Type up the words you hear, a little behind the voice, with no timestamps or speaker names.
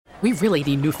We really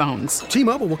need new phones.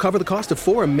 T-Mobile will cover the cost of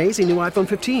 4 amazing new iPhone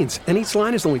 15s, and each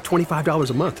line is only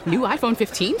 $25 a month. New iPhone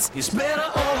 15s? It's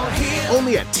better over here.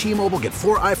 Only at T-Mobile, get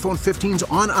 4 iPhone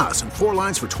 15s on us and 4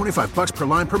 lines for $25 per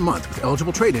line per month with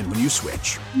eligible trade-in when you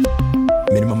switch.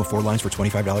 Minimum of 4 lines for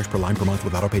 $25 per line per month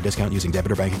with autopay discount using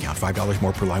debit or bank account. $5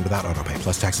 more per line without autopay,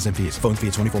 plus taxes and fees. Phone fee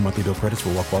at 24 monthly bill credits for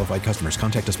well-qualified customers.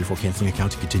 Contact us before canceling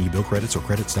account to continue bill credits or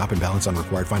credit stop and balance on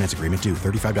required finance agreement due.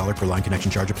 $35 per line connection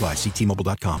charge applies. See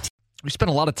T-Mobile.com. We spent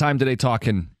a lot of time today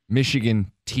talking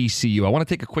Michigan, TCU. I want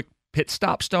to take a quick pit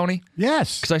stop, Stoney.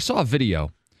 Yes. Because I saw a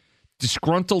video.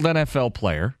 Disgruntled NFL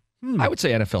player. I would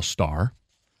say NFL star.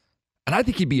 And I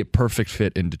think he'd be a perfect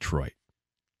fit in Detroit.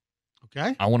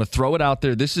 Okay. I want to throw it out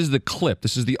there. This is the clip.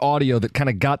 This is the audio that kind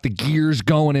of got the gears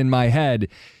going in my head.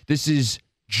 This is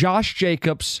Josh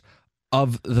Jacobs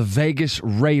of the Vegas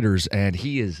Raiders, and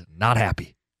he is not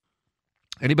happy.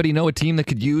 Anybody know a team that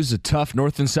could use a tough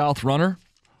north and south runner?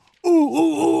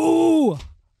 Ooh.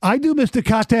 I do, Mr.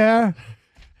 Carter.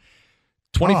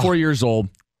 24 years old,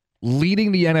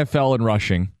 leading the NFL in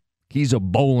rushing. He's a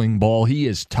bowling ball. He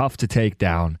is tough to take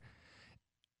down.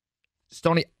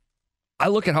 Stoney, I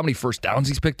look at how many first downs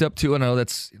he's picked up, too. I know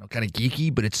that's kind of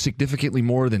geeky, but it's significantly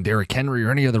more than Derrick Henry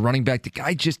or any other running back. The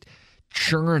guy just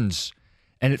churns.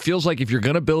 And it feels like if you're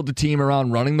going to build a team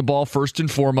around running the ball first and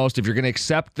foremost, if you're going to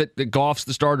accept that Goff's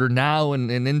the starter now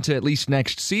and into at least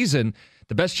next season,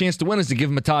 the best chance to win is to give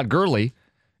him a Todd Gurley,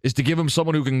 is to give him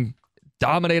someone who can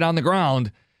dominate on the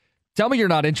ground. Tell me you're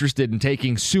not interested in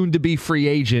taking soon-to-be free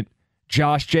agent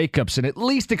Josh Jacobs and at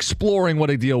least exploring what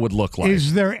a deal would look like.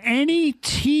 Is there any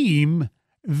team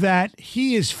that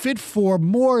he is fit for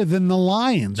more than the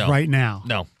Lions right now?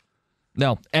 No.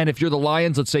 And if you're the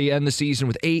Lions, let's say you end the season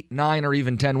with 8, 9, or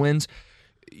even 10 wins,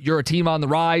 you're a team on the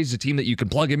rise, a team that you can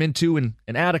plug him into and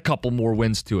add a couple more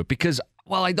wins to it. Because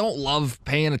while I don't love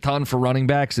paying a ton for running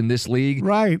backs in this league,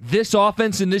 right, this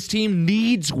offense and this team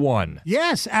needs one.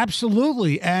 Yes,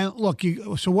 absolutely. And look,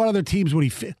 so what other teams would he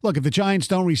fit? Look, if the Giants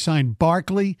don't re-sign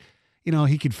Barkley,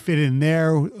 he could fit in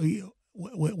there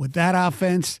with that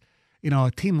offense.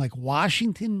 A team like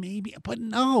Washington maybe. But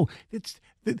no, it's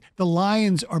the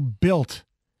Lions are built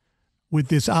with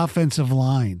this offensive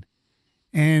line.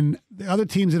 And the other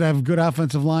teams that have good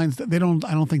offensive lines, I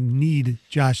don't think need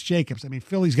Josh Jacobs. I mean,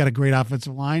 Philly's got a great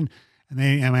offensive line, and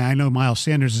I know Miles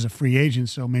Sanders is a free agent,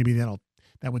 so maybe that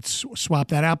would swap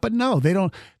that out. But no, they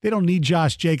don't need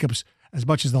Josh Jacobs as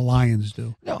much as the Lions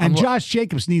do. No, and Josh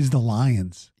Jacobs needs the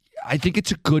Lions. I think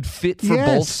it's a good fit for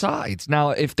both sides. Now,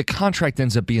 if the contract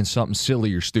ends up being something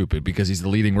silly or stupid because he's the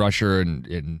leading rusher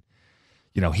and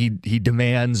he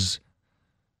demands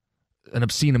an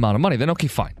obscene amount of money, then okay,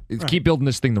 fine. Right. Keep building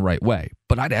this thing the right way.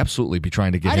 But I'd absolutely be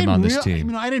trying to get him on this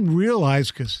team. I didn't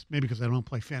realize, because I don't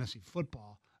play fantasy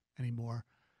football anymore.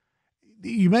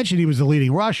 You mentioned he was the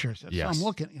leading rusher. So yes. I'm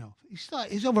looking,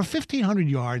 he's over 1,500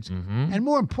 yards. Mm-hmm. And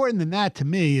more important than that to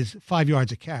me is 5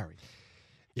 yards a carry.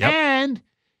 Yep. And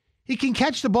he can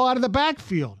catch the ball out of the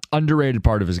backfield. Underrated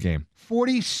part of his game.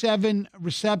 47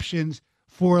 receptions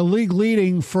for a league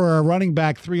leading for a running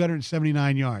back,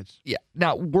 379 yards. Yeah.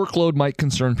 Now, workload might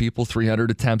concern people.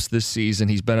 300 attempts this season.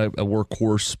 He's been a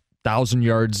workhorse, 1,000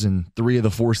 yards in 3 of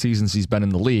the 4 seasons he's been in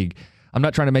the league. I'm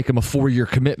not trying to make him a 4-year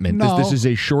commitment. No. This is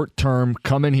a short-term,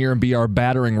 come in here and be our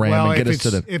battering ram and get us to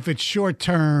the... If it's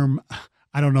short-term,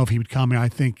 I don't know if he would come in. I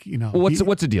think, Well,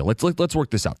 what's the deal? Let's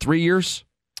work this out. 3 years?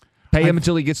 Pay him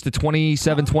until he gets to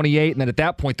 27, 28, and then at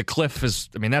that point, the cliff is,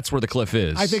 that's where the cliff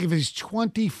is. I think if he's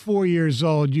 24 years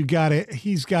old,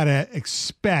 he's got to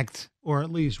expect, or at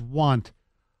least want,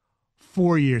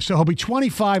 4 years. So he'll be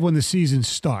 25 when the season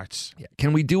starts. Yeah.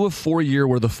 Can we do a 4-year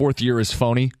where the 4th year is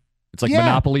phony? It's like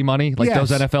Monopoly money, like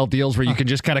those NFL deals where you can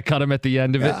just kind of cut him at the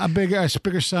end of it. A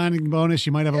bigger signing bonus.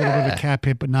 You might have a little bit of a cap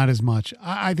hit, but not as much.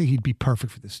 I think he'd be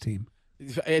perfect for this team.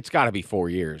 It's got to be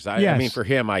 4 years. I mean, for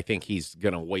him, I think he's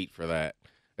going to wait for that.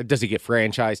 Does he get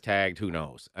franchise tagged? Who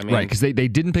knows? Right, because they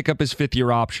didn't pick up his 5th-year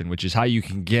option, which is how you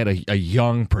can get a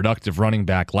young, productive running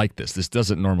back like this. This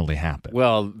doesn't normally happen.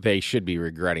 Well, they should be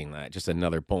regretting that. Just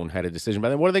another boneheaded decision. But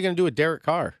then what are they going to do with Derek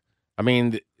Carr? I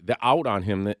mean, the out on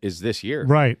him is this year.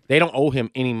 Right. They don't owe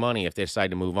him any money if they decide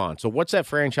to move on. So what's that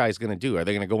franchise going to do? Are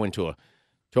they going to go into a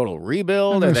total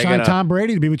rebuild? They're going to sign Tom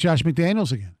Brady to be with Josh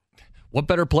McDaniels again. What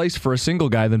better place for a single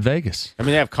guy than Vegas? I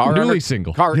mean, they have Carr. Newly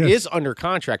single. Carr is under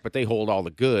contract, but they hold all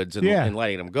the goods and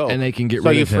letting him go. And they can get rid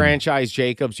of him. So you franchise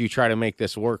Jacobs, you try to make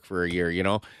this work for a year,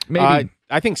 Maybe.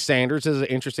 I think Sanders is an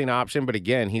interesting option, but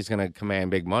again, he's going to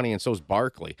command big money, and so is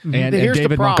Barkley. And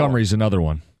David Montgomery's another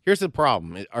one. Here's the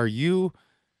problem. Are you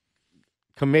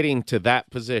committing to that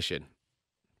position?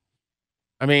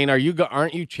 I mean,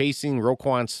 aren't you chasing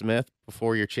Roquan Smith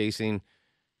before you're chasing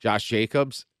Josh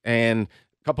Jacobs. And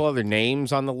a couple other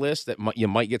names on the list that you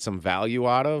might get some value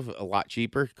out of, a lot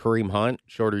cheaper. Kareem Hunt,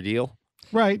 shorter deal.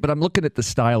 Right. But I'm looking at the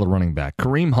style of running back.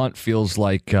 Kareem Hunt feels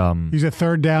like he's a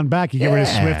third down back. You get rid of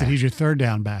Swift, and he's your third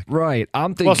down back. Right.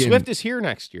 I'm thinking. Well, Swift is here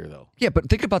next year, though. Yeah, but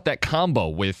think about that combo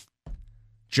with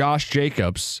Josh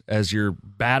Jacobs as your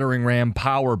battering ram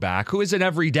power back, who is an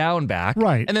every down back.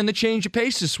 Right. And then the change of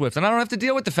pace is Swift. And I don't have to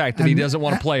deal with the fact that he doesn't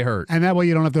want to play hurt. And that way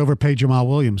you don't have to overpay Jamal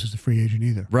Williams as a free agent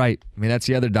either. Right. I mean, that's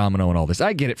the other domino in all this.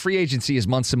 I get it. Free agency is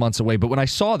months and months away. But when I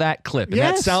saw that clip and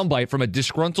that soundbite from a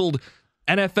disgruntled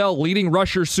NFL leading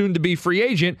rusher, soon to be free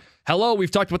agent, hello,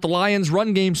 we've talked about the Lions'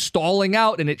 run game stalling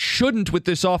out, and it shouldn't with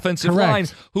this offensive line.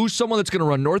 Who's someone that's going to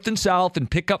run north and south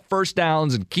and pick up first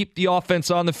downs and keep the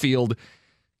offense on the field?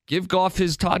 Give Goff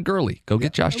his Todd Gurley. Go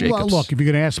get Josh Jacobs. Well, look, if you're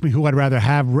going to ask me who I'd rather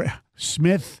have,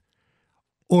 Smith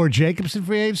or Jacobs in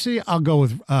free agency, I'll go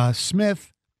with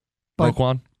Smith. But,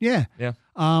 Roquan? Yeah. Yeah.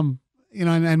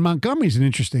 And Montgomery's an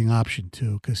interesting option,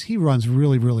 too, because he runs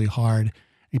really, really hard.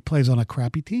 He plays on a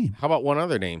crappy team. How about one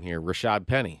other name here, Rashad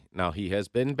Penny? Now, he has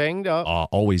been banged up.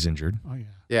 Always injured. Oh, yeah.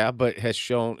 Yeah, but has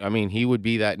shown, he would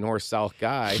be that north-south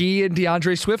guy. He and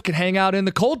DeAndre Swift can hang out in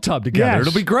the cold tub together. Yes.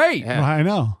 It'll be great. Yeah. Well, I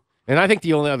know. And I think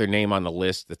the only other name on the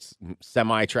list that's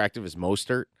semi-attractive is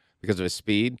Mostert because of his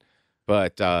speed.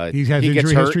 But he has gets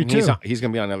injury hurt, history, and too. he's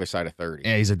going to be on the other side of 30.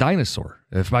 Yeah, he's a dinosaur,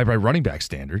 if by running back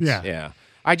standards. Yeah.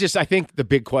 I think the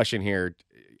big question here,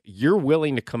 you're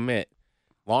willing to commit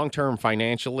long-term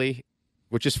financially,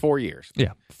 which is 4 years.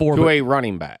 Yeah, a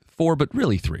running back. 4, but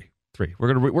really 3.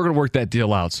 We're gonna work that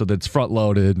deal out so that it's front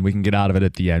loaded and we can get out of it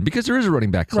at the end because there is a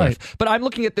running back cliff. Right. But I'm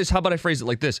looking at this. How about I phrase it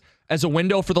like this: as a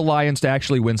window for the Lions to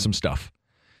actually win some stuff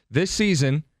this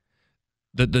season.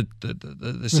 The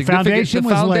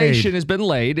foundation has been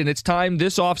laid, and it's time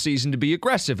this offseason to be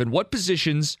aggressive. And what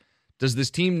positions does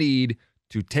this team need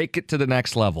to take it to the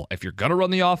next level? If you're going to run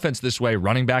the offense this way,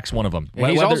 running back's one of them. And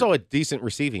he's also a decent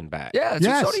receiving back. Yeah, that's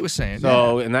what Tony was saying.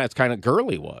 So, and that's kind of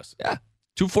Gurley was. Yeah.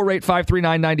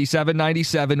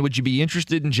 248-539-9797. Would you be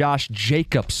interested in Josh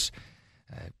Jacobs?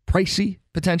 Pricey,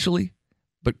 potentially,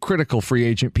 but critical free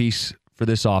agent piece for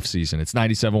this offseason. It's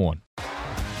 97.1.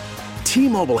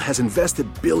 T-Mobile has invested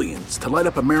billions to light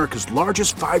up America's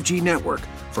largest 5G network,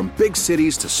 from big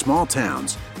cities to small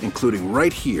towns, including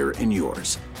right here in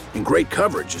yours. And great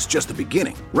coverage is just the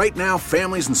beginning. Right now,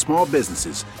 families and small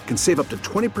businesses can save up to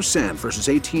 20% versus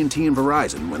AT&T and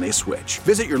Verizon when they switch.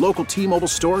 Visit your local T-Mobile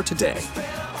store today.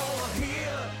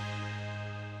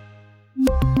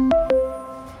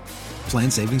 Plan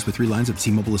savings with 3 lines of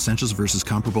T-Mobile Essentials versus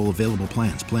comparable available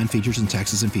plans. Plan features and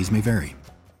taxes and fees may vary.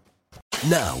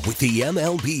 Now, with the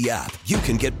MLB app, you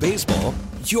can get baseball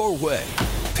your way.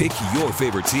 Pick your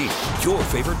favorite team, your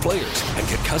favorite players, and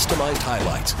get customized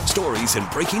highlights, stories, and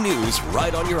breaking news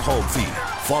right on your home feed.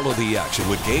 Follow the action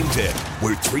with Game 10,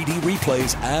 where 3D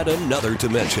replays add another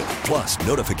dimension. Plus,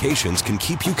 notifications can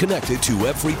keep you connected to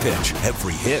every pitch,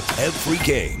 every hit, every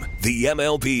game. The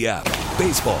MLB app.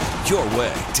 Baseball your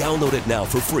way. Download it now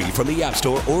for free from the App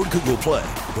Store or Google Play.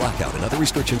 Blackout and other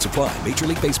restrictions apply. Major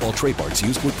League Baseball trademarks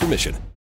used with permission.